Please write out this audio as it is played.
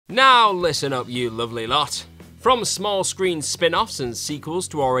Now listen up, you lovely lot. From small screen spin-offs and sequels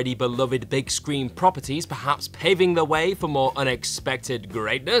to already beloved big screen properties perhaps paving the way for more unexpected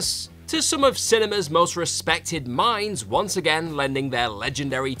greatness, to some of cinema's most respected minds once again lending their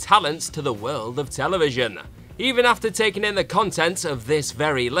legendary talents to the world of television. Even after taking in the content of this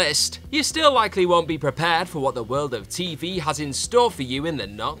very list, you still likely won't be prepared for what the world of TV has in store for you in the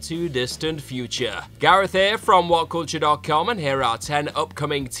not too distant future. Gareth here from WhatCulture.com, and here are 10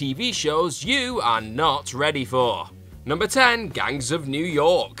 upcoming TV shows you are not ready for. Number 10. Gangs of New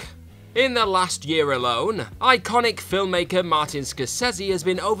York. In the last year alone, iconic filmmaker Martin Scorsese has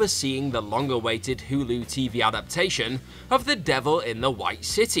been overseeing the long-awaited Hulu TV adaptation of The Devil in the White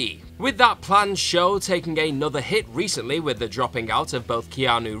City, with that planned show taking another hit recently with the dropping out of both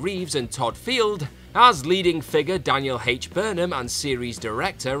Keanu Reeves and Todd Field as leading figure Daniel H. Burnham and series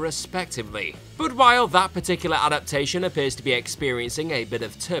director respectively. But while that particular adaptation appears to be experiencing a bit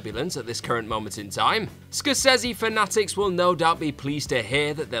of turbulence at this current moment in time, Scorsese fanatics will no doubt be pleased to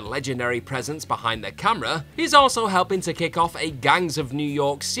hear that the legendary presence behind the camera is also helping to kick off a Gangs of New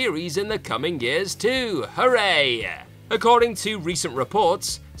York series in the coming years too. Hooray! According to recent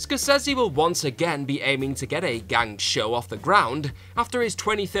reports, Scorsese will once again be aiming to get a gang show off the ground after his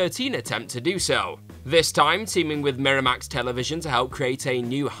 2013 attempt to do so. This time teaming with Miramax Television to help create a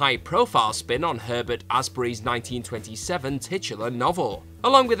new high-profile spin on Herbert Asbury's 1927 titular novel.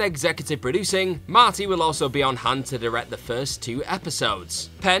 Along with executive producing, Marty will also be on hand to direct the first 2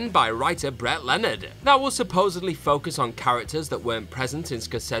 episodes, penned by writer Brett Leonard, that will supposedly focus on characters that weren't present in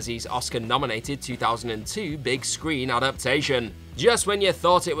Scorsese's Oscar-nominated 2002 big screen adaptation. Just when you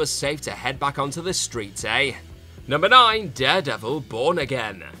thought it was safe to head back onto the streets, eh? Number 9. Daredevil Born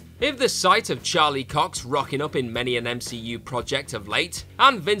Again. If the sight of Charlie Cox rocking up in many an MCU project of late,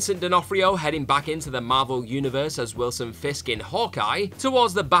 and Vincent D'Onofrio heading back into the Marvel Universe as Wilson Fisk in Hawkeye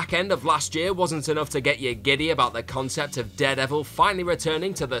towards the back end of last year wasn't enough to get you giddy about the concept of Daredevil finally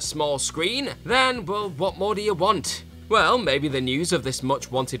returning to the small screen, then, well, what more do you want? Well, maybe the news of this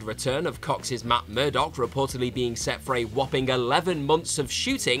much-wanted return of Cox's Matt Murdock reportedly being set for a whopping 11 months of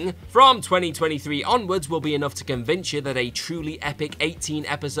shooting from 2023 onwards will be enough to convince you that a truly epic 18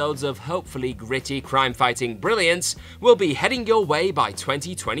 episodes of hopefully gritty crime-fighting brilliance will be heading your way by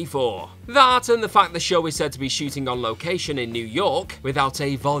 2024. That, and the fact the show is said to be shooting on location in New York, without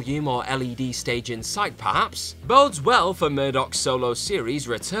a volume or LED stage in sight perhaps, bodes well for Murdock's solo series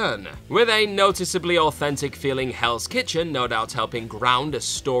return, with a noticeably authentic feeling Hell's Kitchen no doubt helping ground a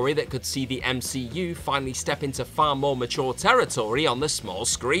story that could see the MCU finally step into far more mature territory on the small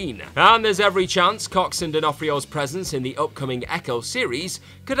screen. And there's every chance Cox and D'Onofrio's presence in the upcoming Echo series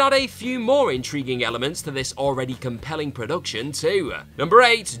could add a few more intriguing elements to this already compelling production too. Number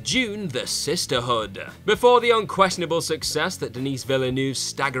 8. Dune: The Sisterhood. Before the unquestionable success that Denis Villeneuve's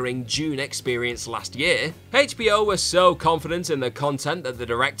staggering Dune experienced last year, HBO was so confident in the content that the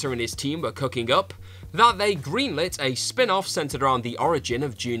director and his team were cooking up that they greenlit a spin-off centered around the origin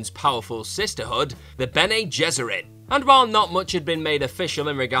of Dune's powerful sisterhood, the Bene Gesserit. And while not much had been made official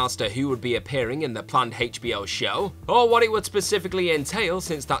in regards to who would be appearing in the planned HBO show, or what it would specifically entail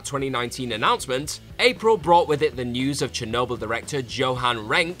since that 2019 announcement, April brought with it the news of Chernobyl director Johan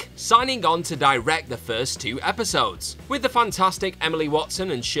Renck signing on to direct the first 2 episodes, with the fantastic Emily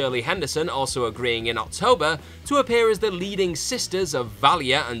Watson and Shirley Henderson also agreeing in October to appear as the leading sisters of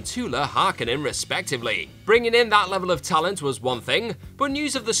Valia and Tula Harkonnen respectively. Bringing in that level of talent was one thing, but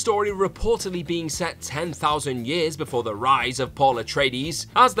news of the story reportedly being set 10,000 years before the rise of Paul Atreides,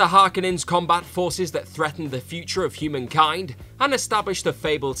 as the Harkonnens combat forces that threatened the future of humankind and established the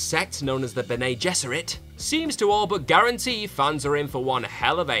fabled sect known as the Bene Gesserit, seems to all but guarantee fans are in for one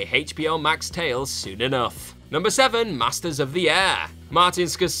hell of a HBO Max tale soon enough. Number 7. Masters of the Air. Martin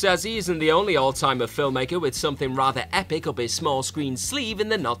Scorsese isn't the only all-timer filmmaker with something rather epic up his small screen sleeve in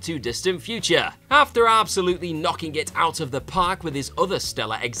the not-too-distant future. After absolutely knocking it out of the park with his other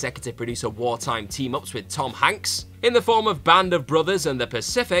stellar executive producer wartime team-ups with Tom Hanks, in the form of Band of Brothers and the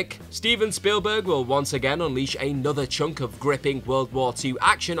Pacific, Steven Spielberg will once again unleash another chunk of gripping World War II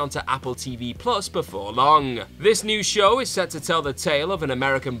action onto Apple TV Plus before long. This new show is set to tell the tale of an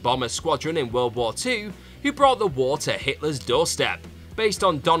American bomber squadron in World War II who brought the war to Hitler's doorstep, based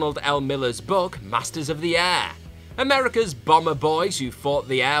on Donald L. Miller's book Masters of the Air. America's bomber boys who fought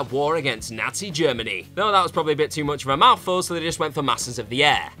the air war against Nazi Germany. Though that was probably a bit too much of a mouthful, so they just went for Masters of the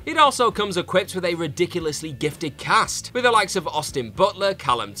Air. It also comes equipped with a ridiculously gifted cast, with the likes of Austin Butler,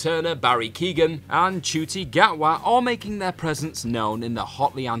 Callum Turner, Barry Keoghan, and Ncuti Gatwa all making their presence known in the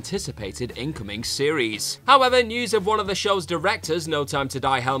hotly anticipated incoming series. However, news of one of the show's directors, No Time to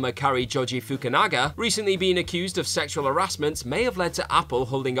Die helmer Kari Joji Fukunaga, recently being accused of sexual harassment may have led to Apple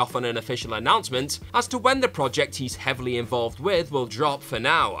holding off on an official announcement as to when the project he's heavily involved with will drop for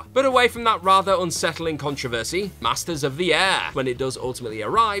now. But away from that rather unsettling controversy, Masters of the Air, when it does ultimately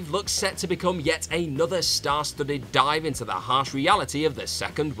arrive, looks set to become yet another star-studded dive into the harsh reality of the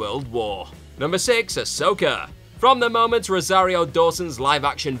Second World War. Number 6. Ahsoka. From the moment Rosario Dawson's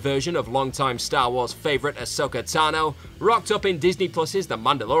live-action version of longtime Star Wars favourite Ahsoka Tano rocked up in Disney Plus's The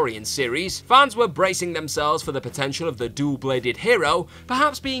Mandalorian series, fans were bracing themselves for the potential of the dual-bladed hero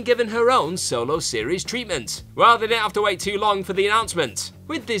perhaps being given her own solo series treatment. Well, they didn't have to wait too long for the announcement,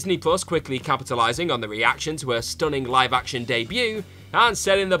 with Disney Plus quickly capitalising on the reaction to her stunning live-action debut and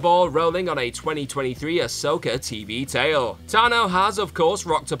setting the ball rolling on a 2023 Ahsoka TV tale. Tano has, of course,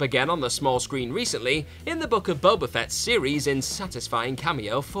 rocked up again on the small screen recently in the Book of Boba Fett series in satisfying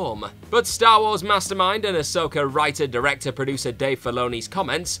cameo form. But Star Wars mastermind and Ahsoka writer, director, producer Dave Filoni's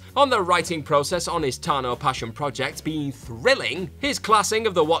comments on the writing process on his Tano passion project being thrilling, his classing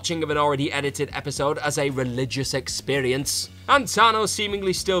of the watching of an already edited episode as a religious experience, and Tano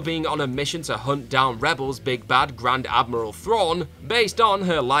seemingly still being on a mission to hunt down Rebels' big bad Grand Admiral Thrawn, based on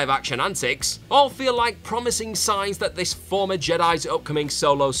her live-action antics, all feel like promising signs that this former Jedi's upcoming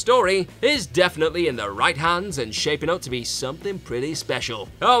solo story is definitely in the right hands and shaping up to be something pretty special.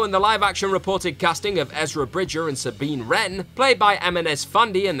 Oh, and the live-action reported casting of Ezra Bridger and Sabine Wren, played by Eminez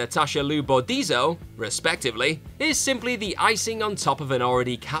Fandi and Natasha Liu Bordizzo, respectively, is simply the icing on top of an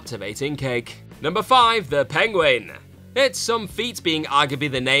already captivating cake. Number 5. The Penguin. It's some feat being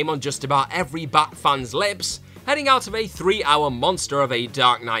arguably the name on just about every Bat fan's lips, heading out of a 3-hour monster of a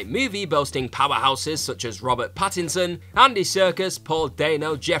Dark Knight movie boasting powerhouses such as Robert Pattinson, Andy Serkis, Paul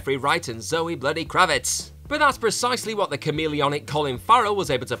Dano, Jeffrey Wright and Zoe Bloody Kravitz. But that's precisely what the chameleonic Colin Farrell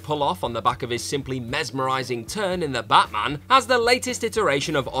was able to pull off on the back of his simply mesmerising turn in The Batman as the latest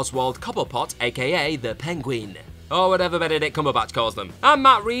iteration of Oswald Cobblepot, aka the Penguin, or whatever Benedict Cumberbatch calls them. And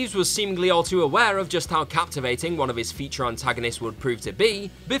Matt Reeves was seemingly all too aware of just how captivating one of his feature antagonists would prove to be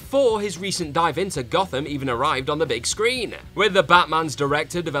before his recent dive into Gotham even arrived on the big screen, with the Batman's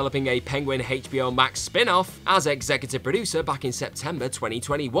director developing a Penguin HBO Max spin-off as executive producer back in September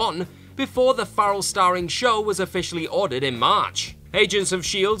 2021, before the Farrell-starring show was officially ordered in March. Agents of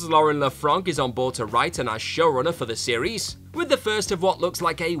S.H.I.E.L.'s Lauren LaFranc is on board to write and as showrunner for the series, with the first of what looks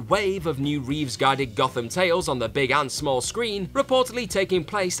like a wave of new Reeves-guided Gotham tales on the big and small screen reportedly taking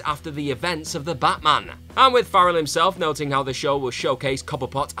place after the events of The Batman. And with Farrell himself noting how the show will showcase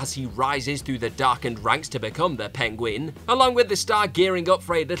Cobblepot as he rises through the darkened ranks to become the Penguin, along with the star gearing up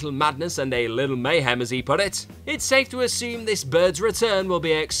for a little madness and a little mayhem as he put it, it's safe to assume this bird's return will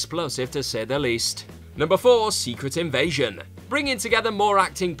be explosive to say the least. Number 4. Secret Invasion. Bringing together more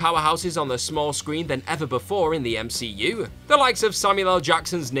acting powerhouses on the small screen than ever before in the MCU. The likes of Samuel L.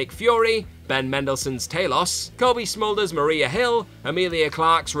 Jackson's Nick Fury, Ben Mendelsohn's Talos, Kobe Smulders' Maria Hill, Emilia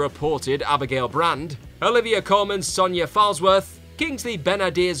Clarke's reported Abigail Brand, Olivia Colman's Sonia Falsworth, Kingsley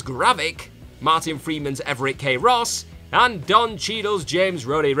Ben-Adir's Gravik, Martin Freeman's Everett K. Ross, and Don Cheadle's James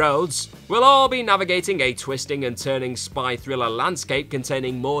Rhodey Rhodes will all be navigating a twisting and turning spy thriller landscape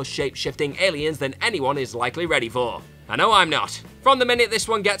containing more shape-shifting aliens than anyone is likely ready for. I know I'm not. From the minute this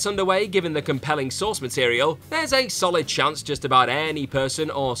one gets underway, given the compelling source material, there's a solid chance just about any person,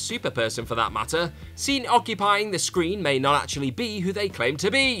 or super person for that matter, seen occupying the screen may not actually be who they claim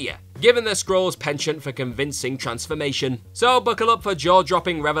to be, given the Skrulls' penchant for convincing transformation. So buckle up for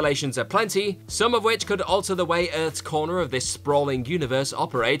jaw-dropping revelations aplenty, some of which could alter the way Earth's corner of this sprawling universe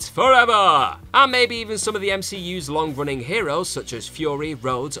operates forever! And maybe even some of the MCU's long-running heroes such as Fury,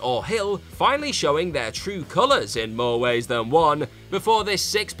 Rhodes or Hill finally showing their true colours in more ways than one, before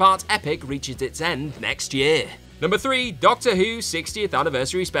this 6-part epic reaches its end next year. Number 3. Doctor Who 60th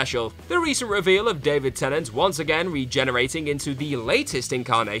Anniversary Special. The recent reveal of David Tennant once again regenerating into the latest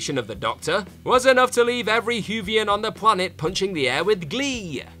incarnation of the Doctor was enough to leave every Whovian on the planet punching the air with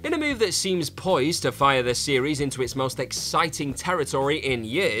glee, in a move that seems poised to fire the series into its most exciting territory in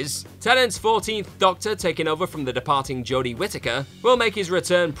years. Tennant's 14th Doctor, taking over from the departing Jodie Whittaker, will make his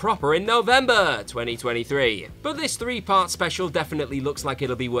return proper in November 2023. But this 3-part special definitely looks like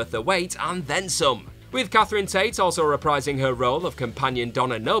it'll be worth the wait and then some, with Catherine Tate also reprising her role of companion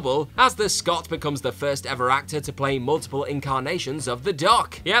Donna Noble, as the Scot becomes the first ever actor to play multiple incarnations of the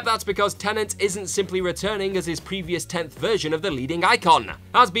Doc. Yep, that's because Tennant isn't simply returning as his previous 10th version of the leading icon.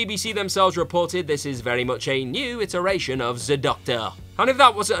 As BBC themselves reported, this is very much a new iteration of the Doctor. And if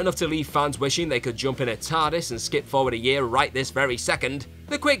that wasn't enough to leave fans wishing they could jump in a TARDIS and skip forward a year right this very second,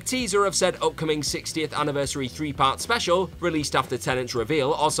 the quick teaser of said upcoming 60th anniversary 3-part special, released after Tennant's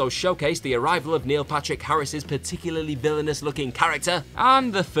reveal, also showcased the arrival of Neil Patrick Harris's particularly villainous looking character,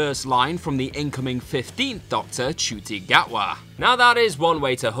 and the first line from the incoming 15th Doctor, Ncuti Gatwa. Now that is one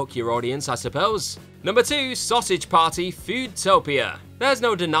way to hook your audience, I suppose. Number 2, Sausage Party Foodtopia. There's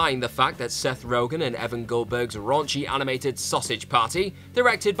no denying the fact that Seth Rogen and Evan Goldberg's raunchy animated Sausage Party,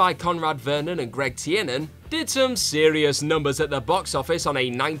 directed by Conrad Vernon and Greg Tiernan, did some serious numbers at the box office on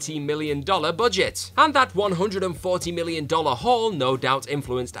a $90 million budget. And that $140 million haul no doubt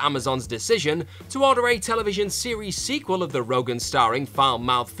influenced Amazon's decision to order a television series sequel of the Rogen-starring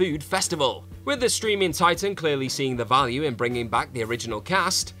foul-mouthed food festival, with the streaming titan clearly seeing the value in bringing back the original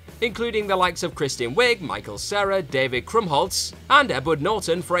cast, including the likes of Kristen Wiig, Michael Cera, David Krumholtz, and Edward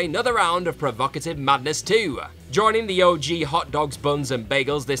Norton for another round of provocative madness too. Joining the OG hot dogs, buns and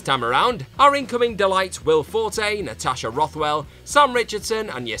bagels this time around are incoming delights Will Forte, Natasha Rothwell, Sam Richardson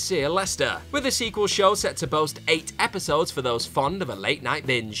and Yasir Lester, with the sequel show set to boast 8 episodes for those fond of a late night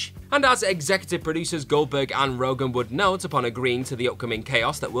binge. And as executive producers Goldberg and Rogen would note upon agreeing to the upcoming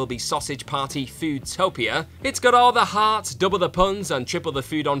chaos that will be Sausage Party Foodtopia, it's got all the heart, double the puns and triple the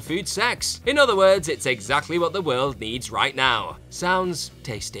food on food sex. In other words, it's exactly what the world needs right now. Sounds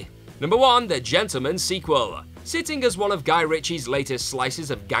tasty. Number 1, The Gentleman sequel. Sitting as one of Guy Ritchie's latest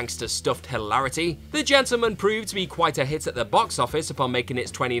slices of gangster-stuffed hilarity, The Gentleman proved to be quite a hit at the box office upon making its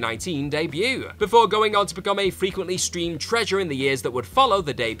 2019 debut, before going on to become a frequently streamed treasure in the years that would follow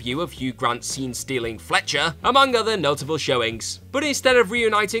the debut of Hugh Grant's scene-stealing Fletcher, among other notable showings. But instead of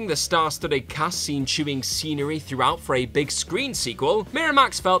reuniting the star-studded cast seen chewing scenery throughout for a big screen sequel,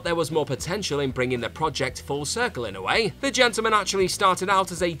 Miramax felt there was more potential in bringing the project full circle in a way. The Gentleman actually started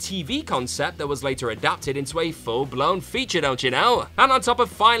out as a TV concept that was later adapted into a full-blown feature, don't you know? And on top of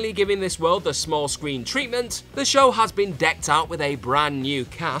finally giving this world the small screen treatment, the show has been decked out with a brand new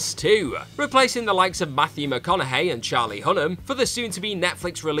cast too, replacing the likes of Matthew McConaughey and Charlie Hunnam. For the soon-to-be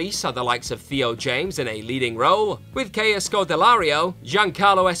Netflix release are the likes of Theo James in a leading role, with Kea Scodelario,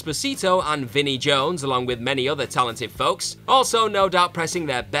 Giancarlo Esposito and Vinnie Jones, along with many other talented folks, also no doubt pressing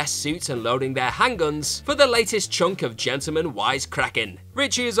their best suits and loading their handguns for the latest chunk of Gentleman wisecracking.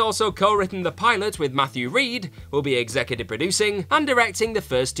 Ritchie has also co-written the pilot with Matthew Reed, will be executive producing and directing the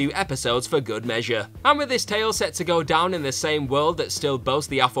first 2 episodes for good measure. And with this tale set to go down in the same world that still boasts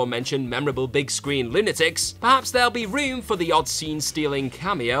the aforementioned memorable big screen lunatics, perhaps there'll be room for the odd scene-stealing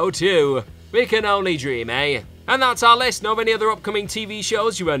cameo too. We can only dream, eh? And that's our list. Know of any other upcoming TV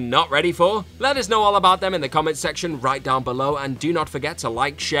shows you are not ready for? Let us know all about them in the comments section right down below, and do not forget to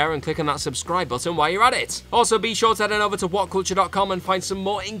like, share and click on that subscribe button while you're at it. Also be sure to head on over to whatculture.com and find some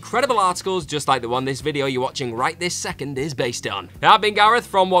more incredible articles just like the one this video you're watching right this second is based on. I've been Gareth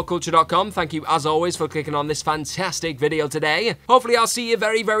from whatculture.com. Thank you as always for clicking on this fantastic video today. Hopefully I'll see you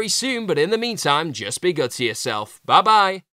very soon, but in the meantime, just be good to yourself. Bye bye.